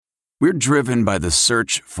We're driven by the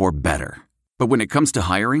search for better. But when it comes to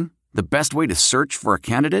hiring, the best way to search for a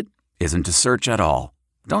candidate isn't to search at all.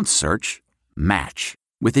 Don't search. Match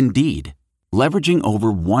with Indeed. Leveraging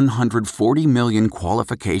over 140 million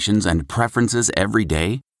qualifications and preferences every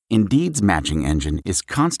day, Indeed's matching engine is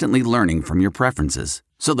constantly learning from your preferences.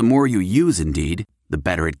 So the more you use Indeed, the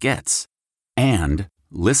better it gets. And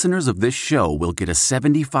listeners of this show will get a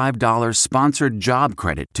 $75 sponsored job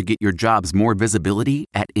credit to get your jobs more visibility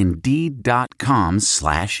at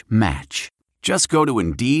Indeed.com/match. Just go to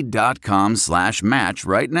Indeed.com/match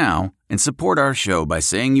right now and support our show by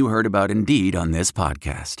saying you heard about Indeed on this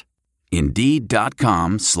podcast.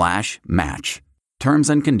 Indeed.com/match. Terms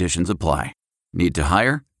and conditions apply. Need to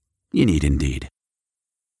hire? You need Indeed.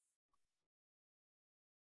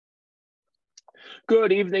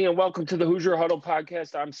 Good evening and welcome to the Hoosier Huddle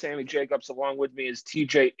podcast. I'm Sammy Jacobs. Along with me is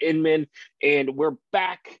TJ Inman, and we're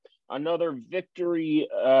back. Another Victory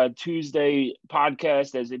Tuesday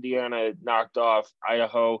podcast as Indiana knocked off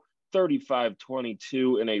Idaho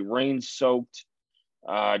 35-22 in a rain-soaked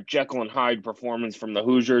Jekyll and Hyde performance from the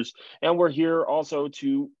Hoosiers. And we're here also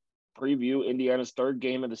to preview Indiana's third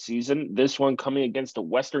game of the season. This one coming against the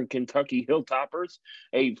Western Kentucky Hilltoppers,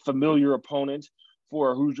 a familiar opponent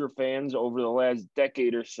for Hoosier fans over the last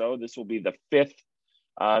decade or so. This will be the fifth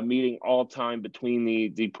meeting all time between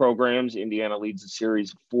the programs. Indiana leads the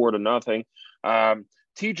series 4-0.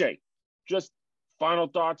 TJ, just final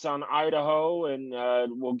thoughts on Idaho, and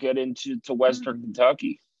we'll get into Western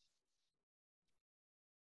Kentucky.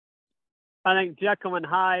 I think Jekyll and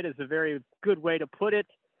Hyde is a very good way to put it.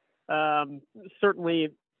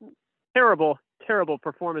 Certainly terrible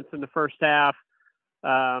performance in the first half.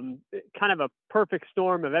 Kind of a perfect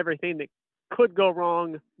storm of everything that could go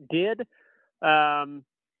wrong did.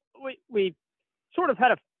 We sort of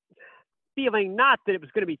had a feeling not that it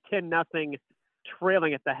was going to be 10-0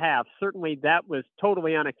 trailing at the half. Certainly that was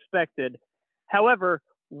totally unexpected. However,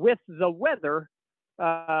 with the weather,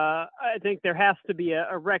 I think there has to be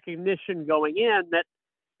a recognition going in that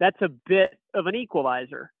that's a bit of an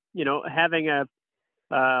equalizer. You know, having a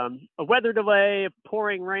weather delay,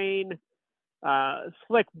 pouring rain,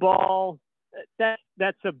 slick ball,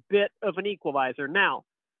 that's a bit of an equalizer. Now,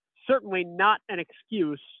 certainly not an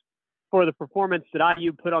excuse for the performance that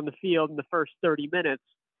IU put on the field in the first 30 minutes.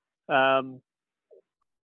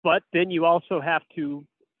 But then you also have to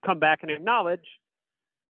come back and acknowledge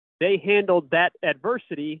they handled that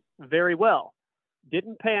adversity very well.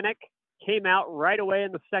 Didn't panic, came out right away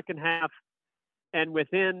in the second half, and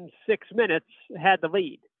within 6 minutes had the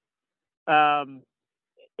lead.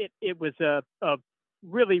 It was a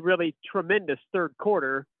really, really tremendous third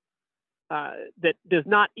quarter that does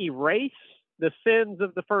not erase the sins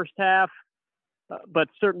of the first half, but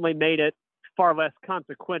certainly made it far less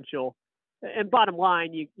consequential. And bottom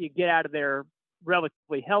line, you get out of there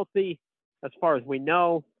relatively healthy, as far as we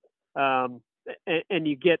know, and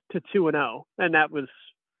you get to 2-0. And that was,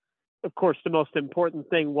 of course, the most important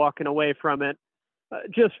thing walking away from it.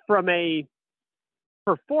 Just from a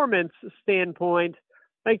performance standpoint,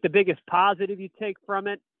 I think the biggest positive you take from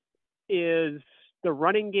it is the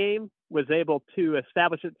running game was able to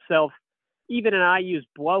establish itself. Even in IU's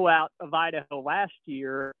blowout of Idaho last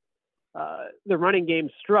year, the running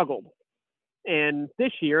game struggled. And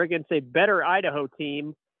this year, against a better Idaho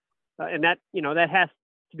team, and that has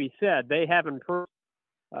to be said, they have improved.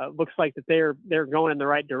 Looks like that they're going in the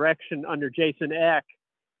right direction under Jason Eck.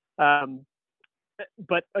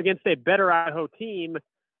 But against a better Idaho team,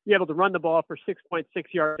 you're able to run the ball for 6.6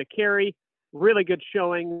 yards a carry. Really good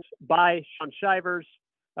showings by Shaun Shivers,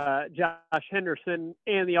 Josh Henderson,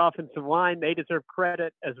 and the offensive line. They deserve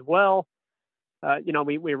credit as well.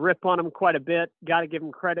 We rip on them quite a bit. Got to give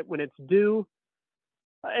them credit when it's due.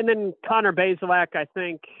 And then Connor Bazelak, I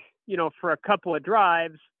think, for a couple of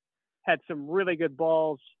drives, had some really good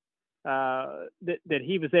balls that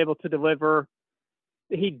he was able to deliver.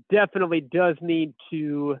 He definitely does need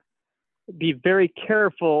to be very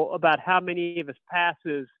careful about how many of his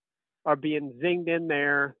passes are being zinged in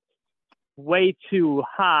there way too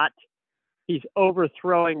hot. He's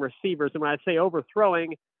overthrowing receivers. And when I say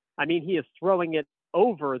overthrowing, I mean he is throwing it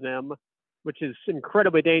over them, which is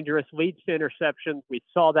incredibly dangerous, leads to interceptions. We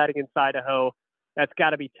saw that against Idaho. That's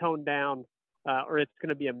got to be toned down, or it's going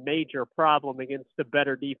to be a major problem against the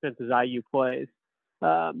better defenses IU plays.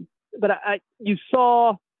 But you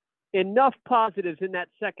saw enough positives in that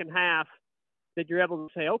second half that you're able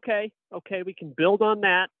to say, okay, we can build on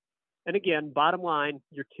that. And again, bottom line,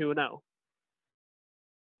 you're 2-0.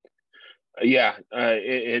 Yeah,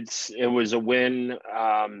 it was a win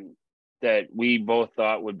that we both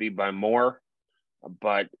thought would be by more,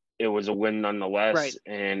 but it was a win nonetheless. Right.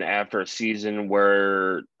 And after a season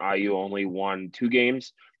where IU only won 2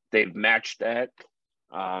 games, they've matched that.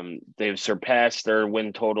 They've surpassed their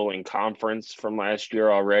win total in conference from last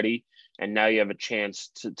year already, and now you have a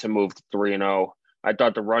chance to move to 3-0. I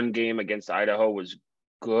thought the run game against Idaho was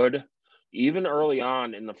good. Even early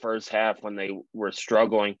on in the first half when they were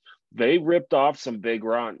struggling, they ripped off some big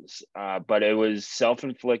runs, but it was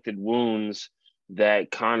self-inflicted wounds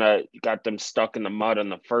that kind of got them stuck in the mud on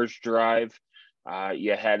the first drive.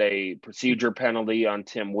 You had a procedure penalty on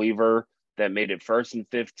Tim Weaver that made it 1st and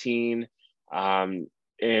 15.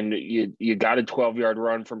 And you got a 12-yard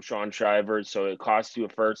run from Shaun Shivers, so it cost you a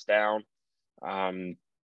first down.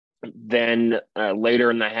 Then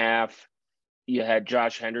later in the half, you had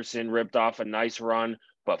Josh Henderson ripped off a nice run,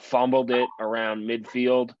 but fumbled it around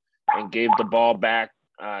midfield and gave the ball back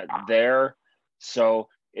there. So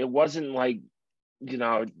it wasn't like,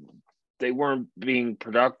 they weren't being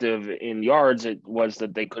productive in yards. It was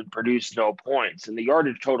that they could produce no points. And the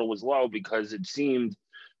yardage total was low because it seemed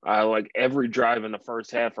like every drive in the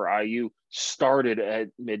first half for IU started at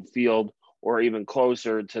midfield or even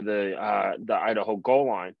closer to the Idaho goal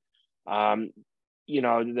line.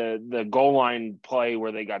 The goal line play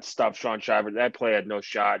where they got stuffed, Shaun Shivers, that play had no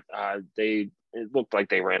shot. It looked like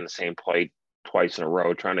they ran the same play twice in a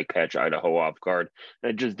row trying to catch Idaho off guard.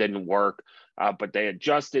 It just didn't work. But they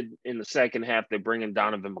adjusted in the second half. They bring in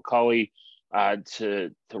Donovan McCulley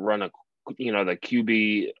to run the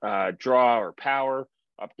QB draw or power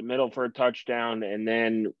up the middle for a touchdown. And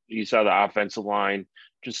then you saw the offensive line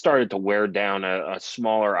just started to wear down a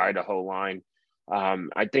smaller Idaho line.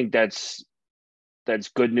 I think that's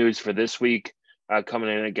good news for this week coming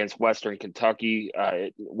in against Western Kentucky.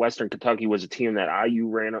 Western Kentucky was a team that IU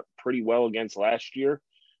ran up pretty well against last year.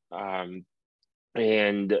 And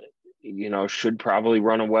should probably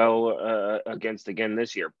run well against again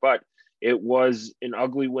this year. But it was an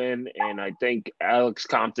ugly win, and I think Alex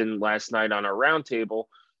Compton last night on our roundtable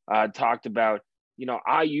talked about,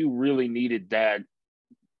 IU really needed that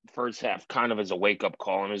first half kind of as a wake-up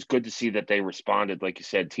call, and it was good to see that they responded, like you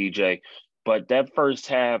said, TJ. But that first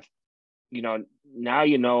half,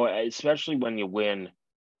 now especially when you win,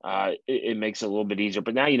 it makes it a little bit easier.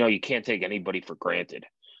 But now you can't take anybody for granted.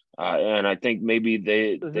 And I think maybe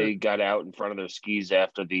they got out in front of their skis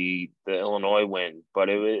after the Illinois win, but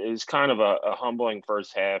it was kind of a humbling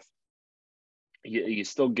first half. You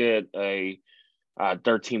still get a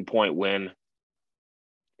 13-point win.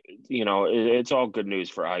 It's all good news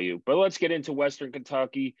for IU. But let's get into Western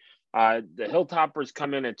Kentucky. The Hilltoppers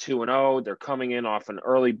come in at 2-0. They're coming in off an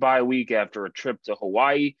early bye week after a trip to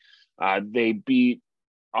Hawaii. They beat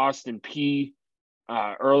Austin Peay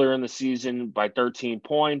earlier in the season by 13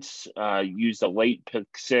 points, used a late pick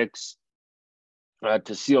 6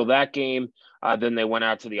 to seal that game. Then they went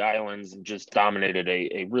out to the islands and just dominated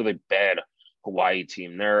a really bad Hawaii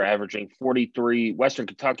team. They're averaging 43. Western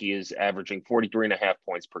Kentucky is averaging 43.5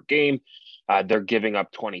 points per game. They're giving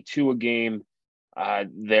up 22 a game. I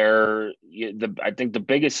think the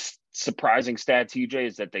biggest surprising stat, TJ,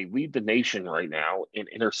 is that they lead the nation right now in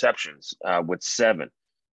interceptions with 7.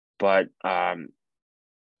 But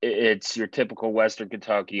it's your typical Western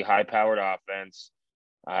Kentucky high-powered offense,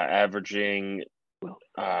 averaging,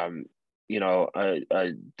 they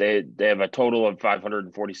have a total of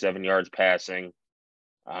 547 yards passing,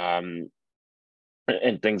 and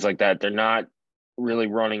things like that. They're not really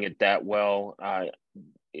running it that well,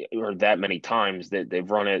 or that many times. They've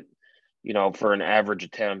run it, for an average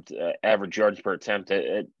attempt, average yards per attempt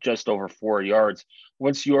at just over 4 yards.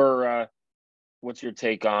 What's your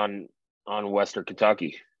take on Western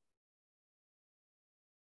Kentucky?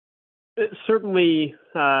 Certainly,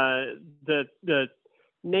 the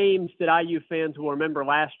names that IU fans will remember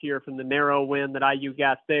last year from the narrow win that IU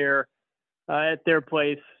got there at their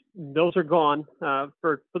place, those are gone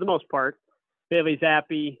for the most part. Bailey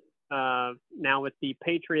Zappi now with the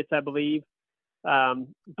Patriots, I believe, and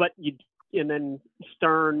then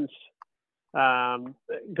Stearns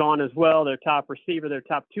gone as well. Their top receiver, their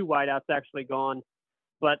top 2 wideouts actually gone,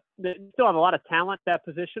 but they still have a lot of talent at that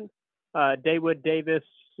position. Dawood Davis,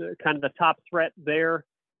 kind of the top threat there.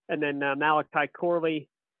 And then Malachi Corley,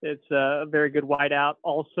 it's a very good wideout.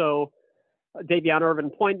 Also, Davion Irvin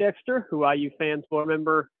Poindexter, who IU fans will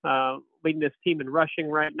remember, leading this team in rushing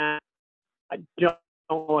right now. I don't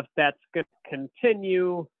know if that's going to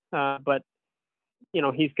continue, but,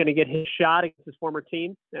 he's going to get his shot against his former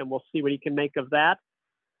team, and we'll see what he can make of that.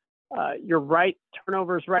 You're right,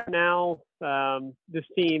 turnovers right now. This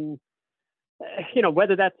team,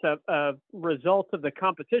 whether that's a result of the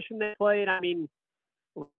competition they played,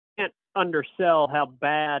 we can't undersell how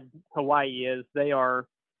bad Hawaii is. They are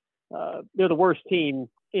they're the worst team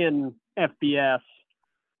in FBS.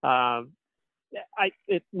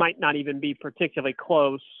 It might not even be particularly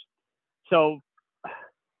close. So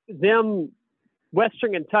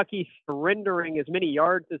Western Kentucky surrendering as many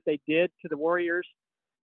yards as they did to the Warriors,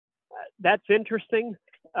 that's interesting.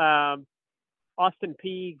 Austin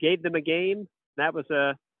Peay gave them a game. That was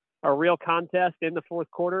a real contest in the fourth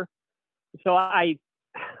quarter. So I'm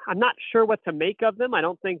not sure what to make of them. I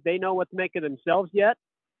don't think they know what to make of themselves yet.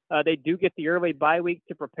 They do get the early bye week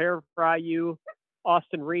to prepare for IU.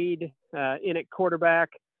 Austin Reed in at quarterback,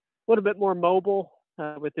 a little bit more mobile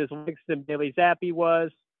with his legs than Bailey Zappi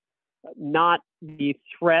was. Not the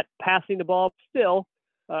threat passing the ball, still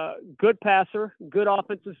good passer, good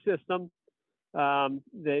offensive system.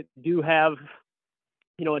 They do have,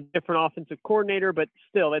 a different offensive coordinator, but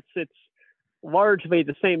still it's largely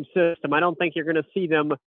the same system. I don't think you're going to see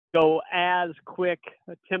them go as quick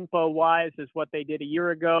tempo-wise as what they did a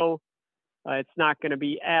year ago. It's not going to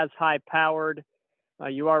be as high-powered.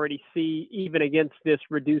 You already see, even against this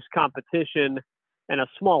reduced competition and a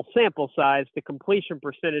small sample size, the completion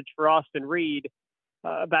percentage for Austin Reed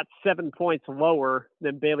about 7 points lower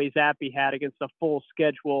than Bailey Zappi had against a full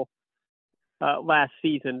schedule last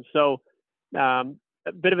season. So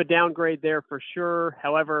a bit of a downgrade there for sure.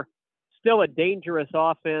 However, still a dangerous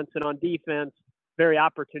offense, and on defense, very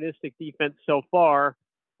opportunistic defense so far,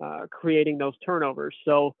 creating those turnovers.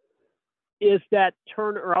 So is that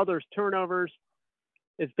others turnovers,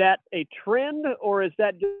 is that a trend, or is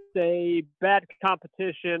that just a bad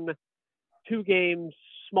competition, 2 games,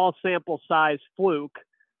 small sample size fluke,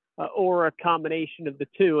 or a combination of the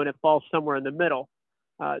two, and it falls somewhere in the middle?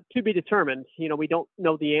 To be determined. We don't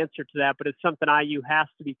know the answer to that, but it's something IU has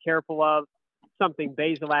to be careful of, something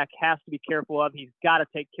Bazelak has to be careful of. He's got to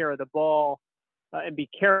take care of the ball and be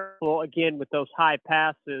careful, again, with those high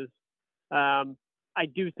passes. I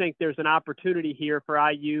do think there's an opportunity here for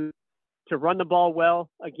IU to run the ball well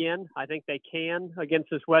again. I think they can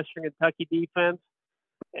against this Western Kentucky defense.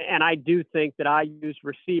 And I do think that IU's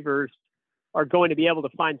receivers are going to be able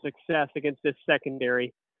to find success against this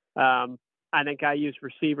secondary. I think IU's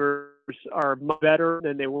receivers are much better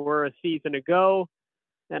than they were a season ago.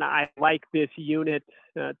 And I like this unit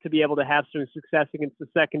to be able to have some success against the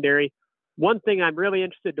secondary. One thing I'm really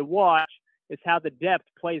interested to watch is how the depth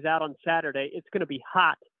plays out on Saturday. It's going to be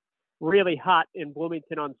hot, really hot in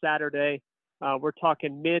Bloomington on Saturday. We're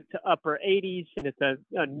talking mid to upper 80s, and it's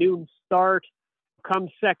a noon start. Come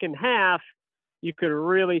second half, you could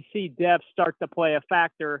really see depth start to play a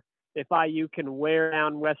factor if IU can wear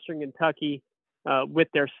down Western Kentucky with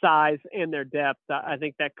their size and their depth. I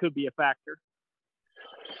think that could be a factor.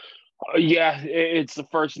 Yeah, it's the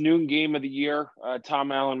first noon game of the year.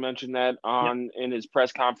 Tom Allen mentioned that in his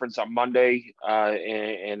press conference on Monday,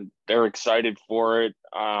 and they're excited for it.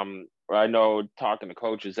 I know, talking to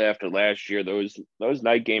coaches after last year, those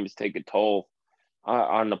night games take a toll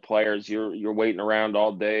on the players. You're waiting around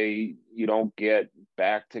all day. You don't get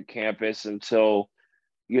back to campus until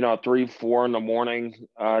 3-4 in the morning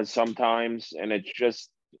sometimes, and it just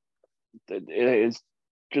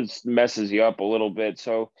messes you up a little bit.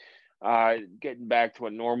 So getting back to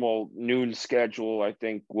a normal noon schedule, I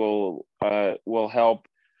think will help.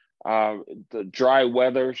 The dry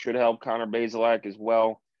weather should help Connor Bazelak as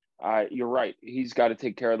well. You're right. He's got to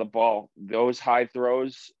take care of the ball. Those high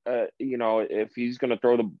throws, if he's going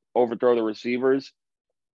to overthrow the receivers,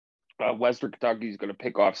 Western Kentucky is going to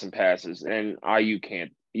pick off some passes, and IU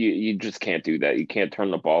can't. You just can't do that. You can't turn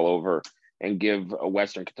the ball over and give a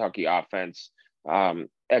Western Kentucky offense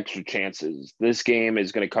extra chances. This game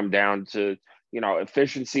is going to come down to,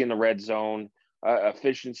 efficiency in the red zone,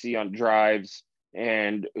 efficiency on drives,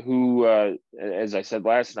 and who, as I said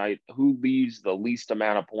last night, who leaves the least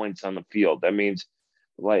amount of points on the field. That means,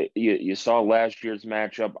 like you saw last year's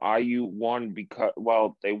matchup, IU won because,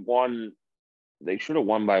 they should have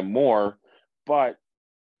won by more, but,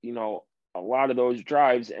 a lot of those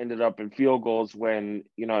drives ended up in field goals when,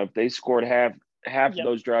 if they scored half of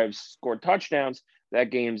those drives scored touchdowns,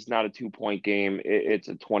 that game's not a 2-point game. It's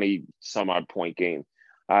a 20 some odd point game.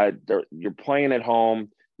 You're playing at home.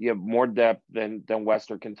 You have more depth than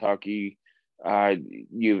Western Kentucky.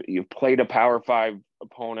 You've played a Power 5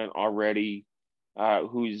 opponent already,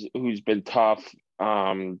 who's been tough.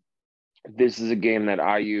 This is a game that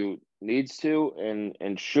IU needs to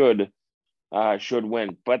and should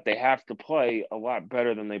win, but they have to play a lot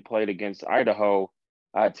better than they played against Idaho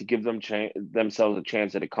to give themselves a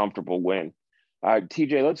chance at a comfortable win.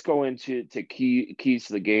 TJ, let's go into keys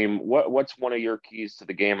to the game. What's one of your keys to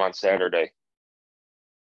the game on Saturday?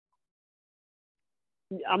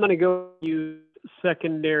 I'm going to go use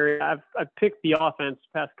secondary. I've picked the offense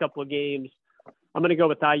past couple of games. I'm going to go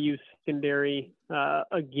with IU secondary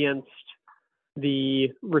against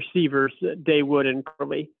the receivers, Dawood and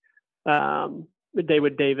Corley,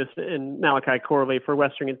 Dawood Davis and Malachi Corley for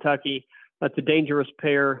Western Kentucky. That's a dangerous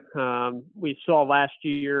pair. We saw last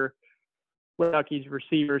year Kentucky's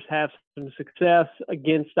receivers have some success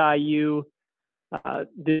against IU.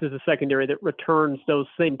 This is a secondary that returns those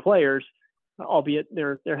same players, albeit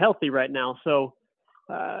they're healthy right now. So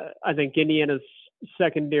I think Indiana's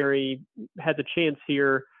secondary has a chance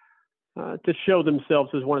here to show themselves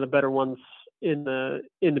as one of the better ones in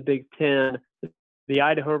the Big Ten. The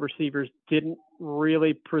Idaho receivers didn't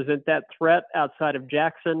really present that threat outside of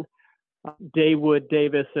Jackson. Dawood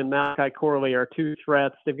Davis and Malachi Corley are two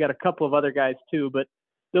threats. They've got a couple of other guys too, but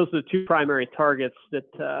those are the two primary targets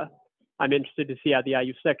that I'm interested to see how the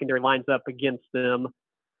IU secondary lines up against them.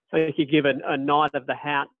 I think you give a nod of the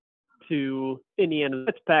hat to Indiana's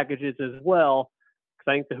blitz packages as well,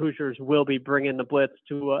 because I think the Hoosiers will be bringing the blitz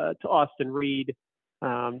to Austin Reed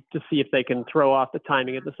to see if they can throw off the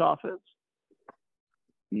timing of this offense.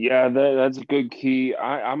 Yeah, that's a good key.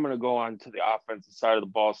 I'm going to go on to the offensive side of the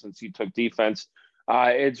ball since you took defense.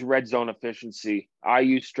 It's red zone efficiency.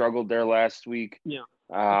 IU struggled there last week. Yeah.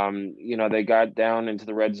 They got down into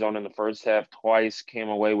the red zone in the first half twice, came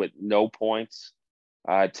away with no points.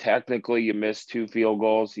 Technically, you missed 2 field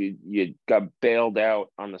goals. You got bailed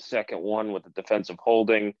out on the second one with the defensive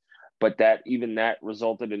holding, but that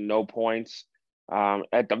resulted in no points.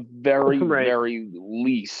 At the very, right. very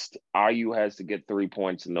least, IU has to get 3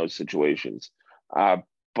 points in those situations.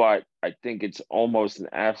 But I think it's almost an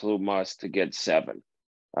absolute must to get 7,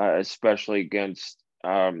 especially against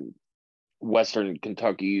Western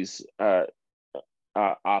Kentucky's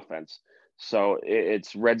offense. So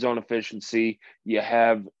it's red zone efficiency.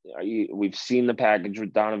 We've seen the package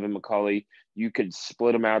with Donovan McCulley. You could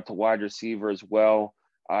split him out to wide receiver as well.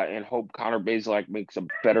 And hope Connor Bazelak makes a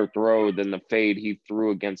better throw than the fade he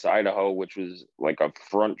threw against Idaho, which was like a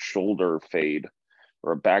front shoulder fade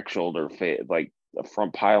or a back shoulder fade, like a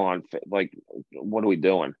front pylon fade. Like, what are we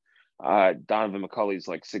doing? Donovan McCulley's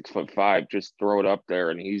like 6'5". Just throw it up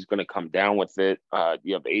there, and he's going to come down with it.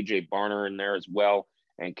 You have AJ Barner in there as well,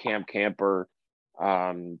 and Cam Camper,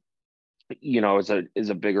 is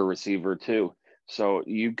a bigger receiver too. So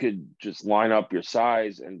you could just line up your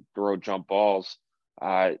size and throw jump balls.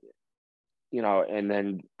 And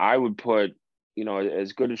then I would put,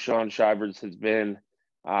 as good as Sean Shivers has been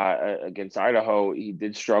against Idaho, he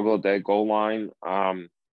did struggle at that goal line.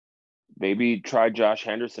 Maybe try Josh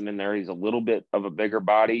Henderson in there. He's a little bit of a bigger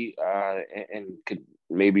body and could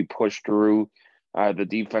maybe push through the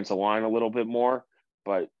defensive line a little bit more.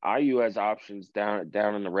 But IU has options down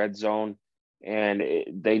in the red zone, and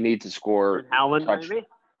they need to score. Howland, maybe?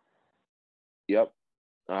 Yep.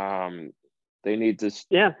 They need to.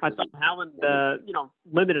 Yeah, I thought Howland,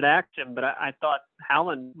 limited action, but I thought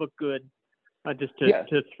Howland looked good just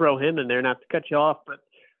to throw him in there, not to cut you off, but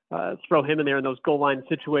throw him in there in those goal line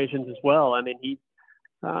situations as well. I mean, he,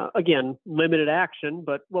 again, limited action,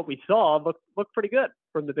 but what we saw looked pretty good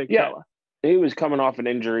from the big fella. He was coming off an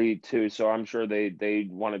injury too, so I'm sure they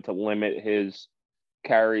wanted to limit his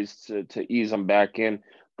carries to ease him back in.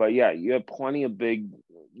 But yeah, you have plenty of bigs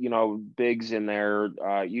in there.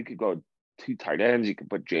 You could go 2 tight ends. You could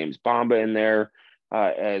put James Bamba in there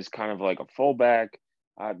as kind of like a fullback.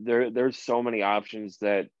 There's so many options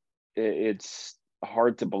that it's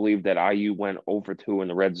hard to believe that IU went over 2 in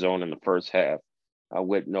the red zone in the first half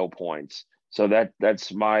with no points. So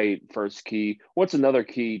that's my first key. What's another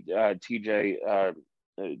key, TJ,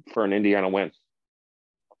 for an Indiana win?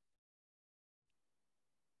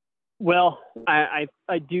 Well, I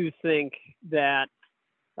do think that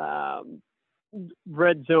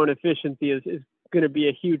red zone efficiency is going to be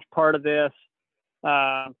a huge part of this.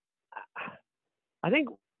 I think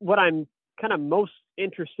what I'm kind of most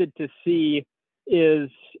interested to see is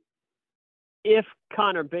if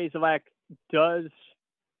Connor Bazelak does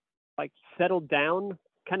settle down,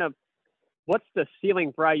 kind of what's the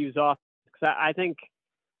ceiling for IU's offense? Because I think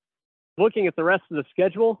looking at the rest of the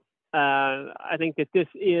schedule, I think that this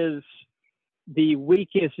is the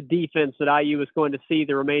weakest defense that IU is going to see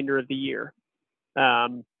the remainder of the year.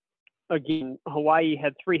 Again, Hawaii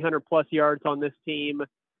had 300 plus yards on this team.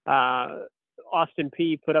 Austin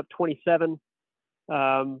Peay put up 27.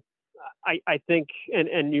 I think,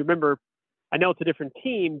 and you remember, I know it's a different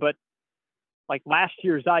team, but like last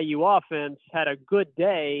year's IU offense had a good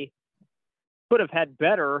day, could have had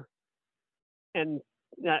better. And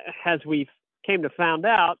as we came to find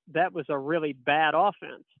out, that was a really bad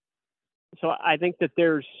offense. So I think that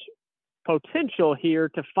there's potential here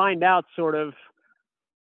to find out sort of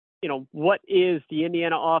what is the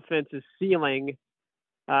Indiana offense's ceiling?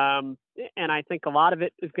 And I think a lot of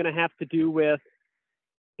it is going to have to do with,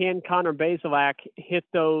 can Connor Bazelak hit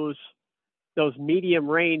those medium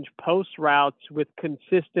range post routes with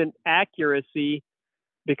consistent accuracy?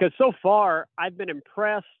 Because so far I've been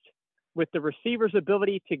impressed with the receiver's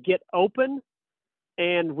ability to get open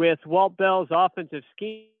and with Walt Bell's offensive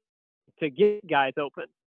scheme to get guys open.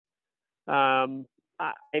 I'm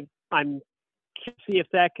curious to see if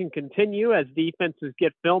that can continue as defenses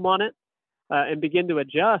get film on it and begin to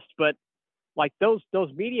adjust. But like those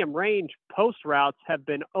medium range post routes have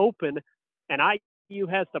been open, and IU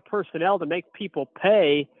has the personnel to make people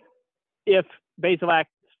pay if Bazelak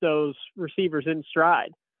gets those receivers in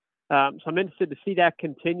stride. So I'm interested to see that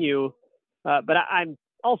continue. But I'm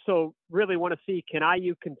also really want to see, can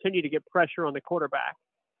IU continue to get pressure on the quarterback?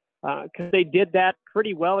 Because they did that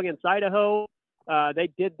pretty well against Idaho. They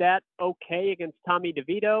did that okay against Tommy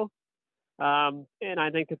DeVito. And I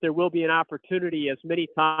think that there will be an opportunity as many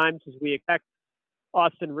times as we expect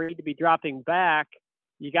Austin Reed to be dropping back.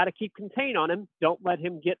 You got to keep contain on him. Don't let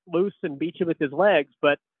him get loose and beat you with his legs.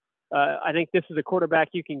 But I think this is a quarterback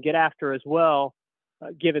you can get after as well,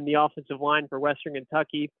 given the offensive line for Western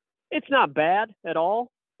Kentucky. It's not bad at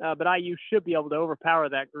all, but IU should be able to overpower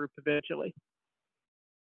that group eventually.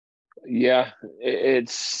 Yeah, and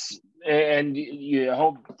you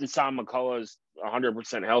hope Deshaun McCullough is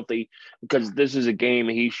 100% healthy, because this is a game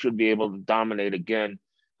he should be able to dominate again,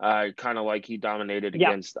 kind of like he dominated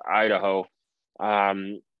against Idaho.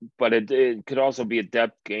 But it could also be a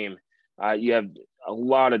depth game. You have a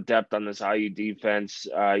lot of depth on this IU defense.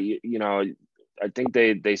 I think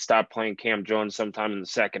they stopped playing Cam Jones sometime in the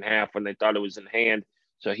second half when they thought it was in hand,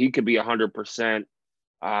 so he could be 100%.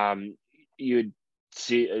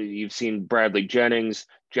 You've seen Bradley Jennings,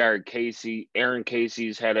 Jared Casey, Aaron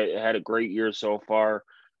Casey's had a great year so far.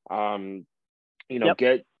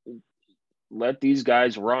 Let these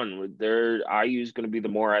guys run. IU is going to be the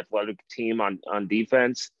more athletic team on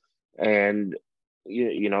defense, and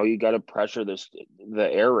you got to pressure the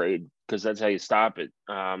air raid, because that's how you stop it.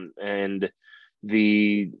 And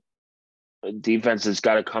the defense has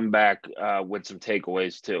got to come back with some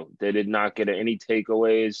takeaways too. They did not get any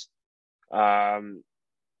takeaways.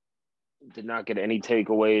 Did not get any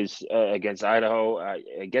takeaways against Idaho.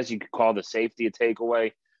 I guess you could call the safety a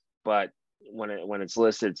takeaway, but when it's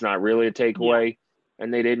listed, it's not really a takeaway. Yeah.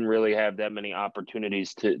 And they didn't really have that many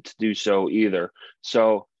opportunities to do so either.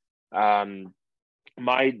 So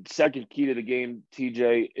my second key to the game,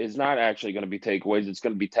 TJ, is not actually going to be takeaways. It's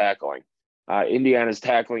going to be tackling. Indiana's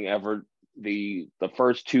tackling effort the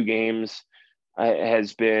first two games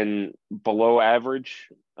has been below average,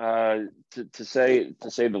 to say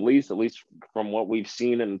the least, at least from what we've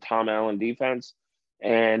seen in the Tom Allen defense.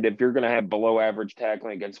 And if you're going to have below average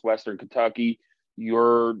tackling against Western Kentucky,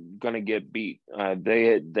 you're going to get beat.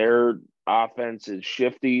 Their offense is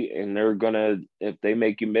shifty, and if they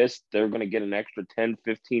make you miss, they're going to get an extra 10,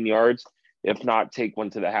 15 yards, if not take one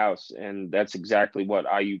to the house. And that's exactly what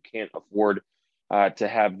IU can't afford to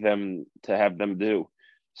have them do.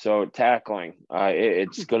 So tackling,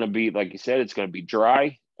 it's going to be, like you said, it's going to be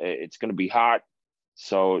dry. It's going to be hot.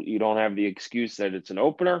 So you don't have the excuse that it's an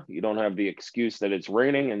opener. You don't have the excuse that it's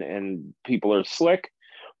raining and people are slick.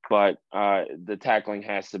 But the tackling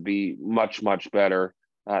has to be much, much better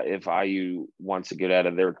if IU wants to get out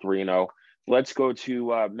of their 3-0. Let's go to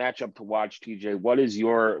matchup to watch, TJ. What is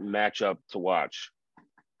your matchup to watch?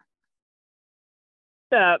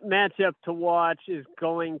 Matchup to watch is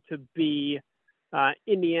going to be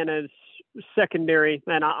Indiana's secondary,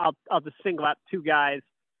 and I'll just single out two guys,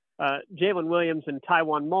 Jalen Williams and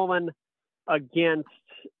Taiwan Mullen, against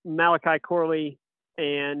Malachi Corley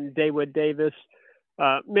and Dawood Davis.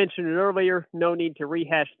 Mentioned it earlier, no need to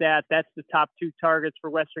rehash that. That's the top two targets for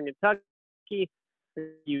Western Kentucky.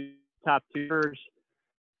 You top two.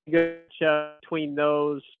 Good between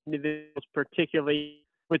those individuals, particularly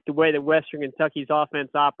with the way that Western Kentucky's offense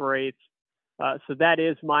operates. So that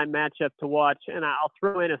is my matchup to watch. And I'll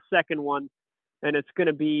throw in a second one, and it's going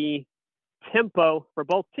to be tempo for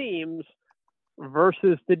both teams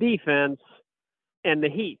versus the defense and the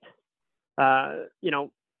heat.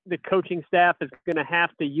 The coaching staff is going to have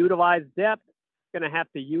to utilize depth, going to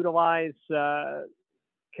have to utilize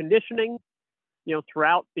conditioning,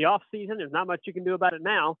 throughout the off season. There's not much you can do about it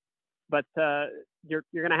now, but you're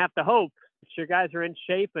going to have to hope that your guys are in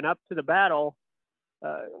shape and up to the battle.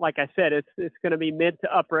 Like I said, it's going to be mid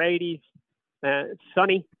to upper 80s. It's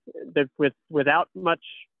sunny without much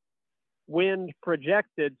wind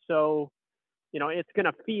projected. So, it's going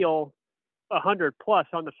to feel 100 plus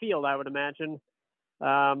on the field, I would imagine.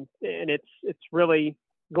 And it's really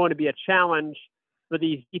going to be a challenge for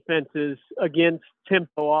these defenses against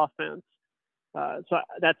tempo offense. So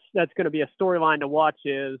that's going to be a storyline to watch,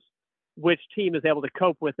 is which team is able to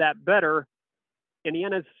cope with that better.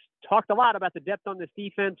 Indiana's talked a lot about the depth on this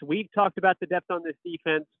defense. We've talked about the depth on this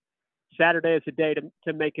defense. Saturday is a day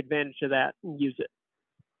to make advantage of that and use it.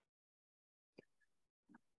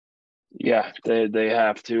 Yeah, they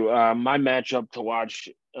have to. My matchup to watch,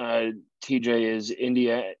 TJ, is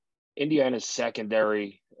Indiana's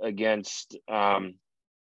secondary against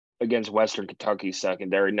Western Kentucky's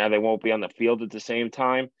secondary. Now they won't be on the field at the same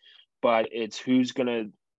time, but it's who's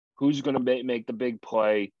gonna make the big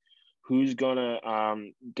play, who's gonna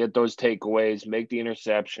get those takeaways, make the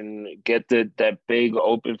interception, get that big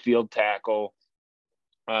open field tackle,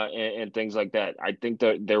 and things like that. I think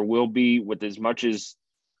that there will be, with as much as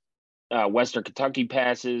Western Kentucky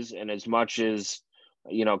passes and as much as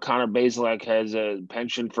Connor Bazelak has a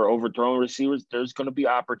penchant for overthrowing receivers, there's going to be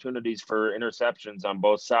opportunities for interceptions on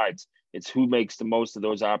both sides. It's who makes the most of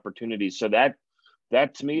those opportunities. So that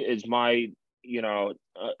to me is my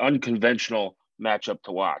unconventional matchup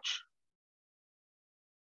to watch.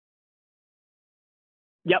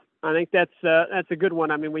 Yep, I think that's a good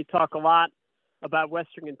one. I mean, we talk a lot about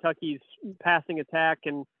Western Kentucky's passing attack,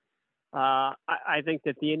 and I think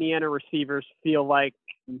that the Indiana receivers feel like,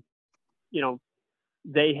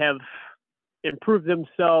 they have improved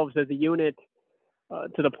themselves as a unit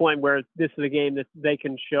to the point where this is a game that they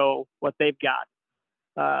can show what they've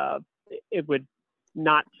got. It would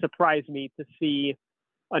not surprise me to see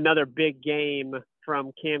another big game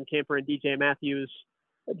from Cam Camper and DJ Matthews.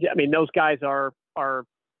 I mean, those guys are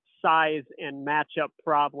size and matchup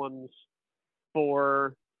problems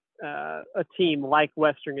for a team like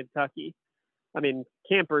Western Kentucky. I mean,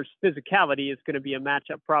 Camper's physicality is going to be a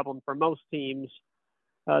matchup problem for most teams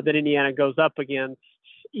that Indiana goes up against,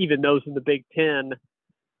 even those in the Big Ten.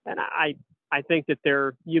 And I think that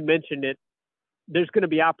you mentioned it, there's going to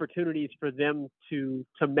be opportunities for them to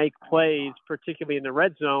make plays, particularly in the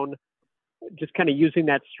red zone, just kind of using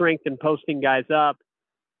that strength and posting guys up.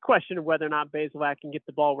 Question of whether or not Bazelak can get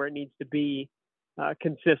the ball where it needs to be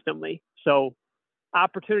consistently. So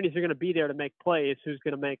opportunities are going to be there to make plays. Who's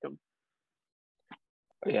going to make them?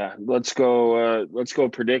 Yeah, let's go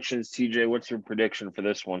predictions. TJ, what's your prediction for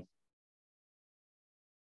this one?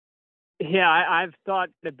 Yeah, I've thought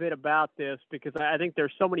a bit about this because I think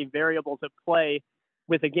there's so many variables at play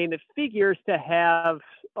with a game that figures to have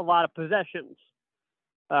a lot of possessions.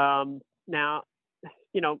 Now,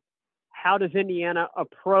 how does Indiana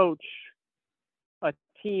approach a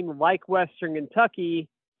team like Western Kentucky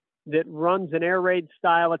that runs an air raid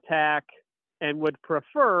style attack and would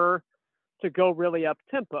prefer to go really up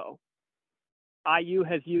tempo? IU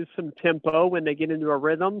has used some tempo when they get into a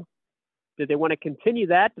rhythm. Do they want to continue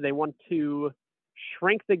that? Do they want to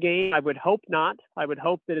shrink the game? I would hope not. I would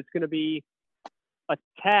hope that it's going to be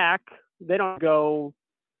attack. They don't go,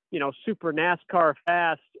 super NASCAR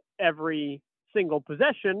fast every single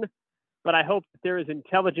possession, but I hope that there is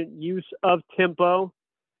intelligent use of tempo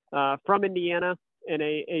from Indiana and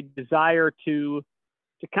a desire to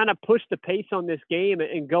kind of push the pace on this game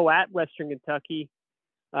and go at Western Kentucky.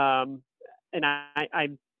 And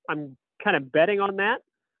I'm kind of betting on that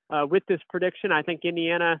with this prediction. I think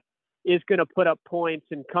Indiana is going to put up points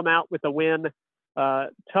and come out with a win.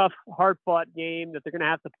 Tough, hard-fought game that they're going to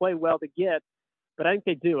have to play well to get. But I think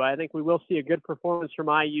they do. I think we will see a good performance from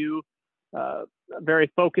IU. A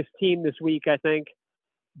very focused team this week, I think.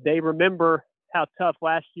 They remember how tough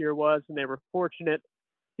last year was, and they were fortunate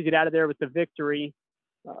to get out of there with the victory.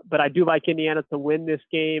 But I do like Indiana to win this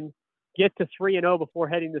game, get to 3-0 before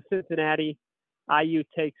heading to Cincinnati. IU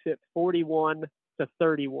takes it 41-31.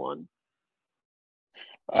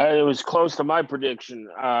 It was close to my prediction,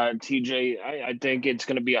 TJ. I think it's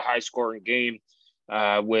going to be a high-scoring game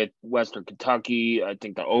with Western Kentucky. I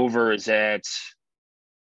think the over is at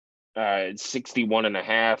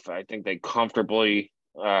 61.5. I think they comfortably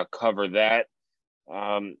cover that.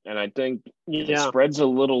 And I think the spread's a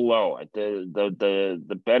little low.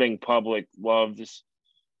 The betting public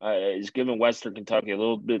is giving Western Kentucky a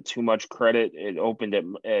little bit too much credit. It opened at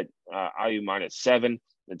IU -7.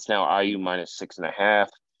 It's now IU -6.5.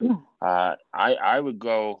 I would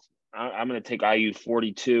go. I'm going to take IU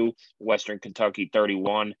 42, Western Kentucky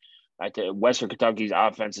 31. I think Western Kentucky's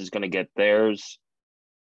offense is going to get theirs,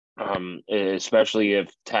 especially if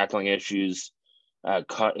tackling issues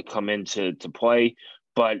come into play.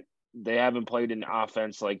 But they haven't played an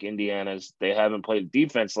offense like Indiana's. They haven't played a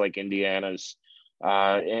defense like Indiana's.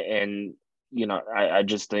 I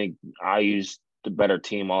just think IU's the better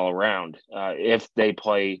team all around if they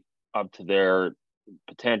play up to their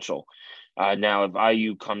potential. Now, if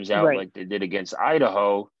IU comes out Right. like they did against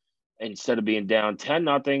Idaho, instead of being down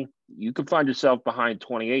 10-0, you could find yourself behind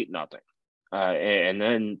 28-0. And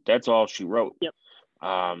then that's all she wrote. Yep.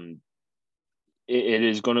 It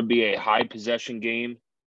is going to be a high possession game.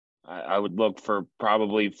 I would look for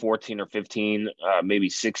probably 14 or 15, maybe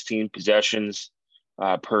 16 possessions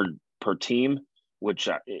per team, which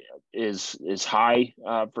is high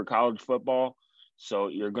for college football. So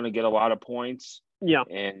you're going to get a lot of points. Yeah.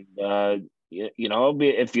 And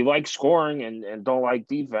if you like scoring and don't like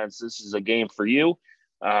defense, this is a game for you.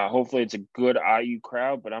 Hopefully, it's a good IU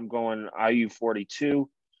crowd, but I'm going IU 42,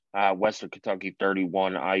 Western Kentucky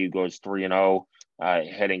 31. IU goes 3-0.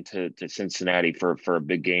 Heading to Cincinnati for a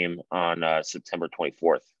big game on September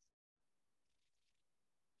 24th.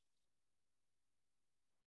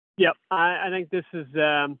 Yep, I think this is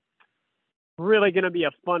really going to be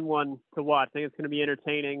a fun one to watch. I think it's going to be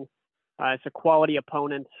entertaining. It's a quality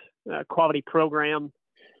opponent, quality program.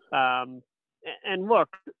 And look,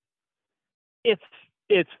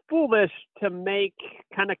 it's foolish to make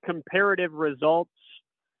kind of comparative results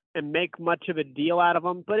and make much of a deal out of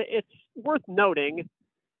them, but it's worth noting.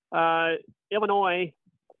 Illinois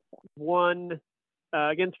won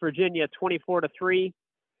against Virginia 24-3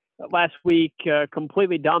 last week.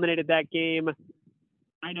 Completely dominated that game.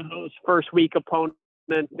 Idaho's first week opponent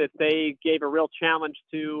that they gave a real challenge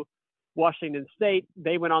to, Washington State.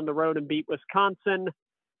 They went on the road and beat Wisconsin.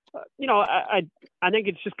 I think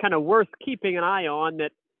it's just kind of worth keeping an eye on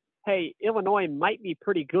that. Hey, Illinois might be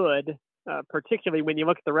pretty good, particularly when you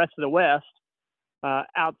look at the rest of the West,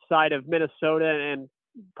 outside of Minnesota and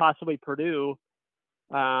possibly Purdue.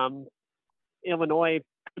 Illinois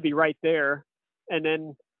could be right there. And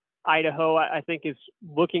then Idaho, I think, is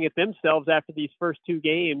looking at themselves after these first two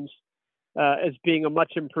games as being a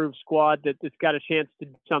much improved squad that's got a chance to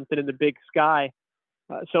do something in the Big Sky.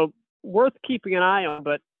 So worth keeping an eye on,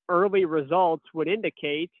 but early results would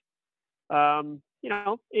indicate,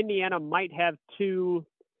 Indiana might have two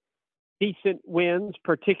decent wins,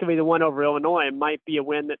 particularly the one over Illinois. It might be a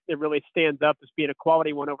win that really stands up as being a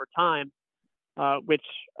quality one over time, which,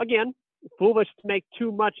 again, foolish to make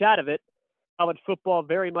too much out of it. College football,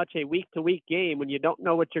 very much a week-to-week game when you don't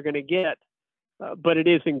know what you're going to get. But it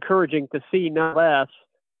is encouraging to see nonetheless.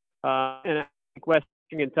 And I think Western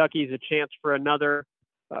Kentucky is a chance for another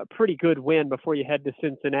pretty good win before you head to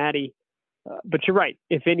Cincinnati. But you're right.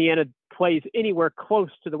 If Indiana plays anywhere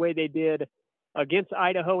close to the way they did against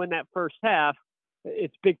Idaho in that first half,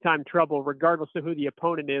 it's big-time trouble, regardless of who the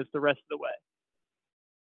opponent is the rest of the way.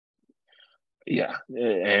 Yeah,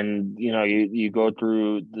 and you go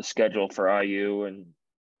through the schedule for IU, and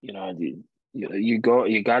you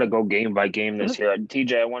got to go game by game this year.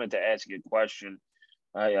 TJ, I wanted to ask you a question.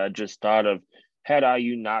 I just thought of, had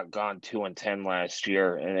IU not gone 2-10 last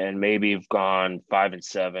year, and maybe have gone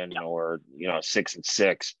 5-7 or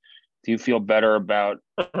 6-6, do you feel better about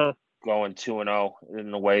going 2-0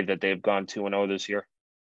 in the way that they've gone 2-0 this year?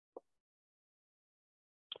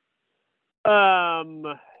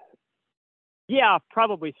 Yeah,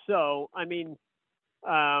 probably so. I mean,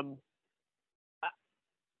 I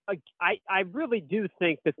really do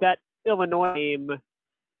think that Illinois game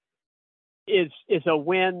is a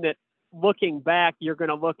win that, looking back, you're going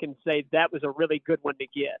to look and say that was a really good one to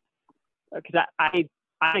get. Because I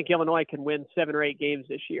think Illinois can win 7 or 8 games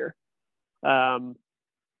this year. The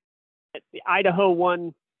Idaho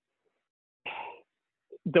one,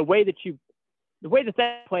 the way that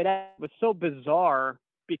played out was so bizarre.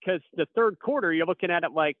 Because the third quarter, you're looking at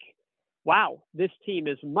it like, wow, this team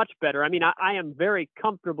is much better. I mean, I am very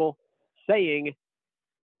comfortable saying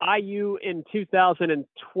IU in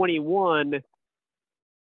 2021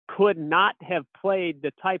 could not have played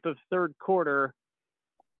the type of third quarter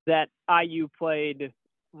that IU played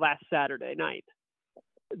last Saturday night.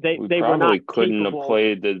 They were not couldn't capable. Have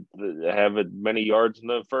played have as many yards in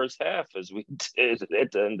the first half as we did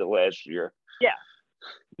at the end of last year.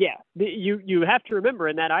 Yeah, you have to remember,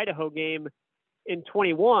 in that Idaho game in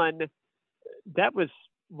 21, that was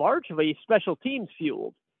largely special teams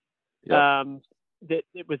fueled. Yep. That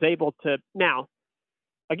it was able to. Now,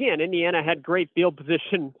 again, Indiana had great field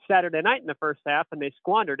position Saturday night in the first half, and they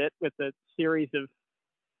squandered it with a series of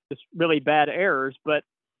just really bad errors. But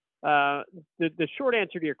the short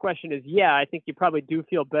answer to your question is, yeah, I think you probably do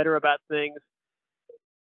feel better about things,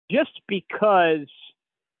 just because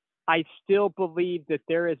I still believe that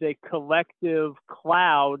there is a collective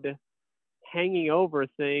cloud hanging over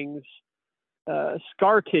things,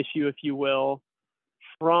 scar tissue, if you will,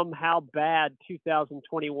 from how bad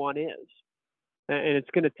 2021 is. And it's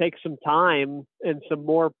going to take some time and some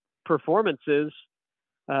more performances,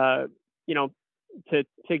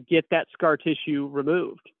 to get that scar tissue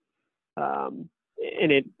removed. And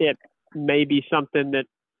it may be something that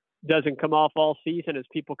doesn't come off all season as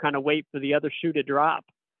people kind of wait for the other shoe to drop.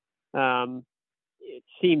 It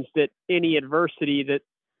seems that any adversity that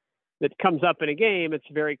comes up in a game, it's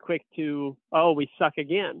very quick to, oh, we suck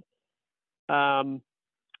again. For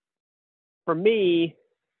me,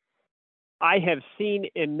 I have seen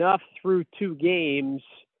enough through 2 games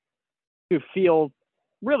to feel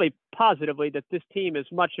really positively that this team is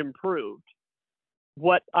much improved.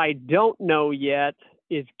 What I don't know yet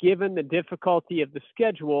is, given the difficulty of the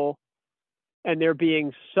schedule and there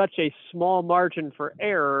being such a small margin for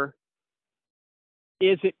error,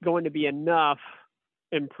 is it going to be enough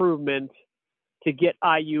improvement to get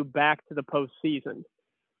IU back to the postseason?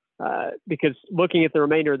 Because looking at the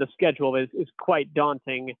remainder of the schedule is quite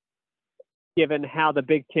daunting, given how the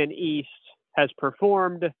Big Ten East has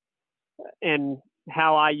performed and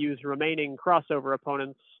how IU's remaining crossover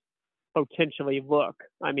opponents potentially look.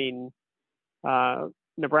 I mean,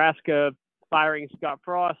 Nebraska firing Scott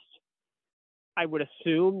Frost, I would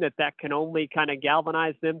assume that can only kind of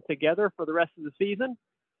galvanize them together for the rest of the season.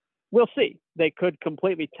 We'll see. They could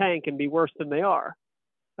completely tank and be worse than they are.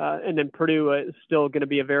 And then Purdue is still going to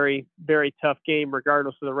be a very, very tough game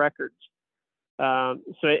regardless of the records. So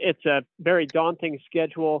it's a very daunting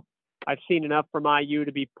schedule. I've seen enough from IU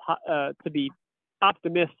to be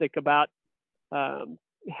optimistic about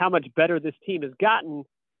how much better this team has gotten.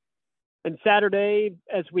 And Saturday,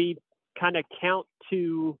 as we kind of count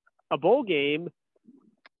to a bowl game,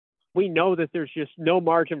 we know that there's just no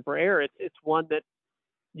margin for error. It's one that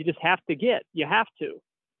you just have to get. You have to.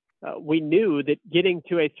 We knew that getting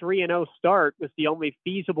to a 3-0 start was the only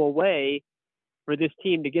feasible way for this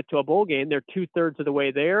team to get to a bowl game. They're 2/3 of the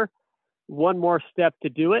way there. One more step to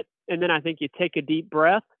do it. And then I think you take a deep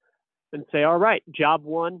breath and say, all right, job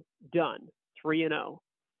one, done, 3-0.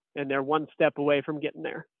 And they're one step away from getting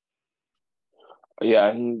there.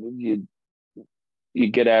 Yeah, you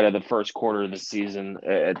get out of the first quarter of the season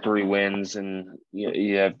at 3 wins, and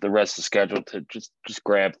you have the rest of the schedule to just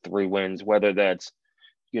grab 3 wins, whether that's,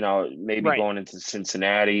 maybe right. going into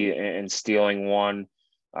Cincinnati and stealing one,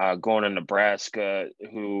 going to Nebraska,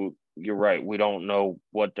 who, you're right, we don't know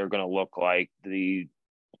what they're going to look like.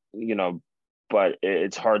 But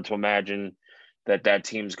it's hard to imagine that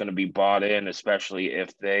team's going to be bought in, especially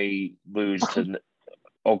if they lose to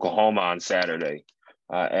Oklahoma on Saturday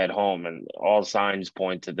at home, and all signs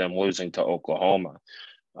point to them losing to Oklahoma.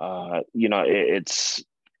 They'll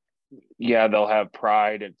have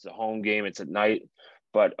pride. It's a home game. It's at night,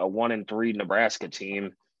 but a 1-3 Nebraska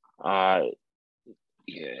team, how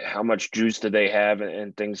much juice do they have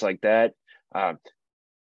and things like that?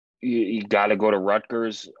 You got to go to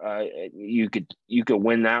Rutgers. You could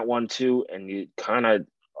win that one too, and you kind of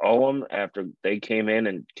owe them after they came in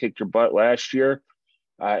and kicked your butt last year.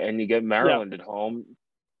 And you get Maryland at home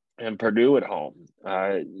and Purdue at home.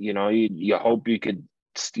 You hope you could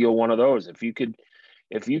steal one of those. If you could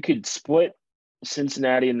split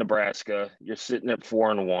Cincinnati and Nebraska, you're sitting at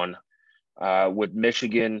 4-1. With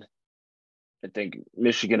Michigan, I think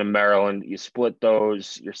Michigan and Maryland, you split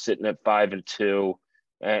those, you're sitting at 5-2,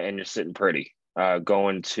 and you're sitting pretty.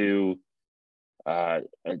 Going to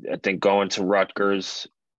Rutgers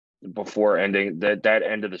before ending that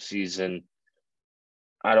end of the season.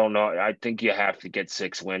 I don't know. I think you have to get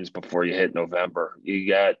 6 wins before you hit November. You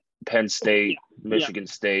got Penn State, Michigan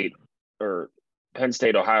State, or Penn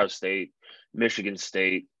State, Ohio State, Michigan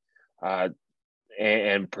State,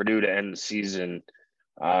 and Purdue to end the season.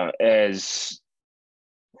 As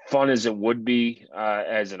fun as it would be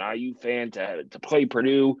as an IU fan to play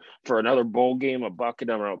Purdue for another bowl game, a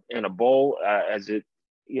bucket in a bowl, as it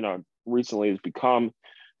recently has become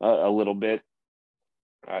a little bit.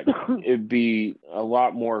 It'd be a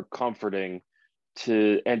lot more comforting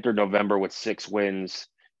to enter November with 6 wins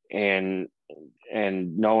and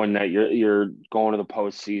knowing that you're going to the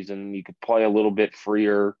postseason. You could play a little bit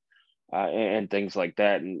freer and things like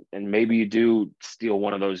that, and maybe you do steal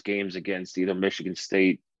one of those games against either Michigan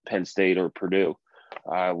State, Penn State, or Purdue.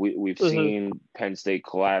 We've seen Penn State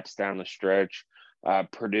collapse down the stretch.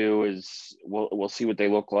 Purdue we'll see what they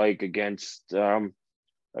look like against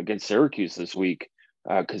Syracuse this week.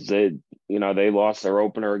 Because they lost their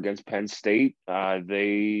opener against Penn State.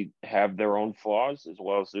 They have their own flaws as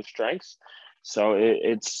well as their strengths. So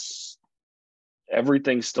it's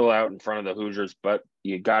everything's still out in front of the Hoosiers, but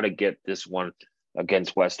you got to get this one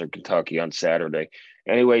against Western Kentucky on Saturday.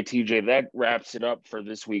 Anyway, TJ, that wraps it up for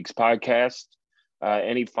this week's podcast.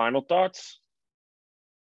 Any final thoughts?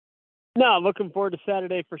 No, looking forward to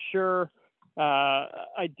Saturday for sure.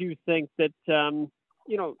 I do think that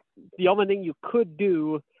the only thing you could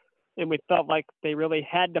do, and we felt like they really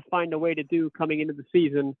had to find a way to do coming into the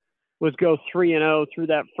season, was go 3-0 through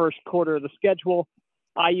that first quarter of the schedule.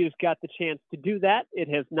 IU's got the chance to do that. It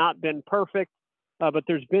has not been perfect, but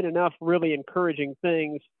there's been enough really encouraging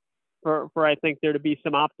things for I think there to be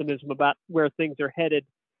some optimism about where things are headed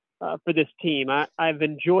for this team. I've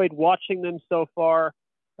enjoyed watching them so far,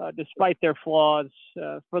 despite their flaws,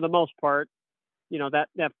 for the most part.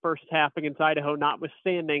 That first half against Idaho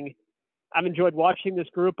notwithstanding, I've enjoyed watching this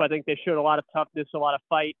group. I think they showed a lot of toughness, a lot of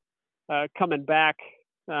fight, coming back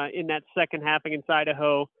in that second half against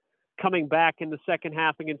Idaho, coming back in the second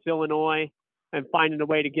half against Illinois, and finding a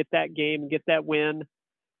way to get that game and get that win.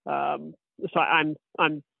 So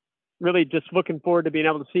I'm really just looking forward to being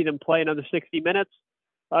able to see them play another 60 minutes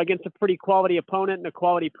against a pretty quality opponent and a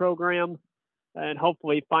quality program, and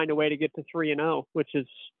hopefully find a way to get to 3-0,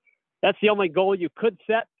 that's the only goal you could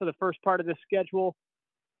set for the first part of this schedule.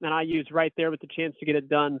 And IU's right there with the chance to get it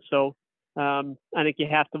done. So I think you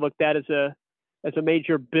have to look at that as a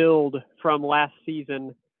major build from last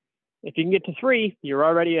season. If you can get to 3, you're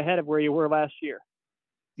already ahead of where you were last year.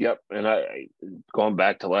 Yep. And going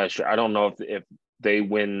back to last year, I don't know if they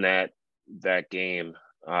win that game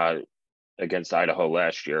against Idaho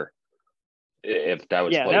last year, if that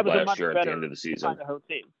was played last year at the end of the season. Idaho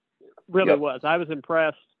team really was. I was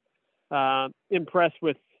impressed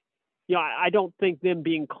with, I don't think them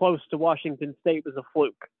being close to Washington State was a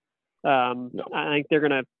fluke. No. I think they're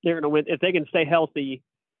gonna win if they can stay healthy,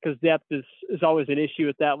 because depth is always an issue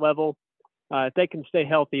at that level. If they can stay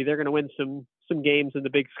healthy, they're gonna win some games in the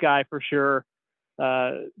Big Sky for sure.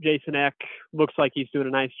 Jason Eck looks like he's doing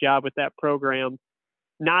a nice job with that program.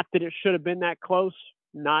 Not that it should have been that close,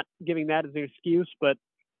 not giving that as an excuse, but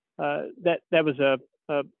that was a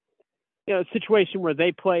situation where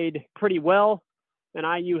they played pretty well, and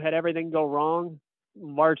IU had everything go wrong,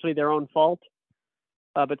 largely their own fault.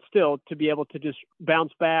 But still, to be able to just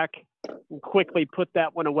bounce back and quickly put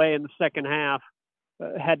that one away in the second half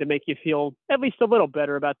had to make you feel at least a little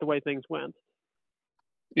better about the way things went.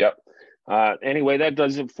 Yep. Anyway, that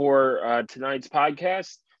does it for tonight's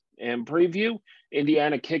podcast and preview.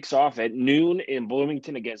 Indiana kicks off at noon in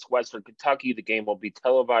Bloomington against Western Kentucky. The game will be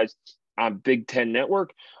televised on Big Ten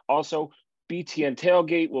Network. Also, BTN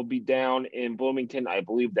Tailgate will be down in Bloomington. I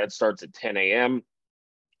believe that starts at 10 a.m.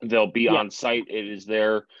 They'll be on site. It is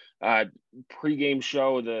their pregame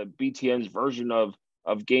show, the BTN's version of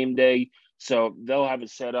game day. So they'll have it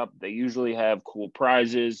set up. They usually have cool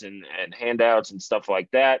prizes and handouts and stuff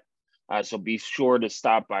like that. So be sure to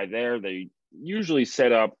stop by there. They usually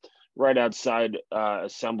set up right outside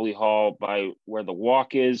Assembly Hall by where the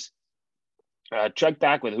walk is. Check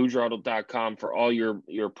back with HoosierHuddle.com for all your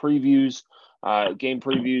previews, game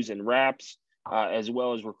previews and wraps, as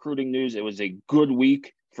well as recruiting news. It was a good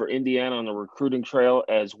week for Indiana on the recruiting trail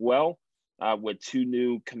as well, with 2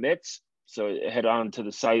 new commits. So head on to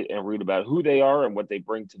the site and read about who they are and what they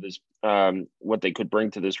bring to this, what they could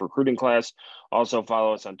bring to this recruiting class. Also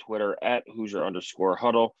follow us on Twitter at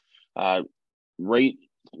Hoosier_Huddle. Rate,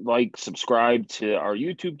 like, subscribe to our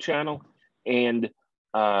YouTube channel and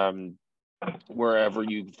wherever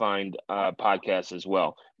you find podcasts as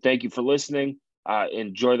well. Thank you for listening.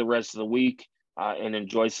 Enjoy the rest of the week and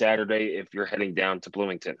enjoy Saturday if you're heading down to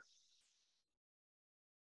Bloomington.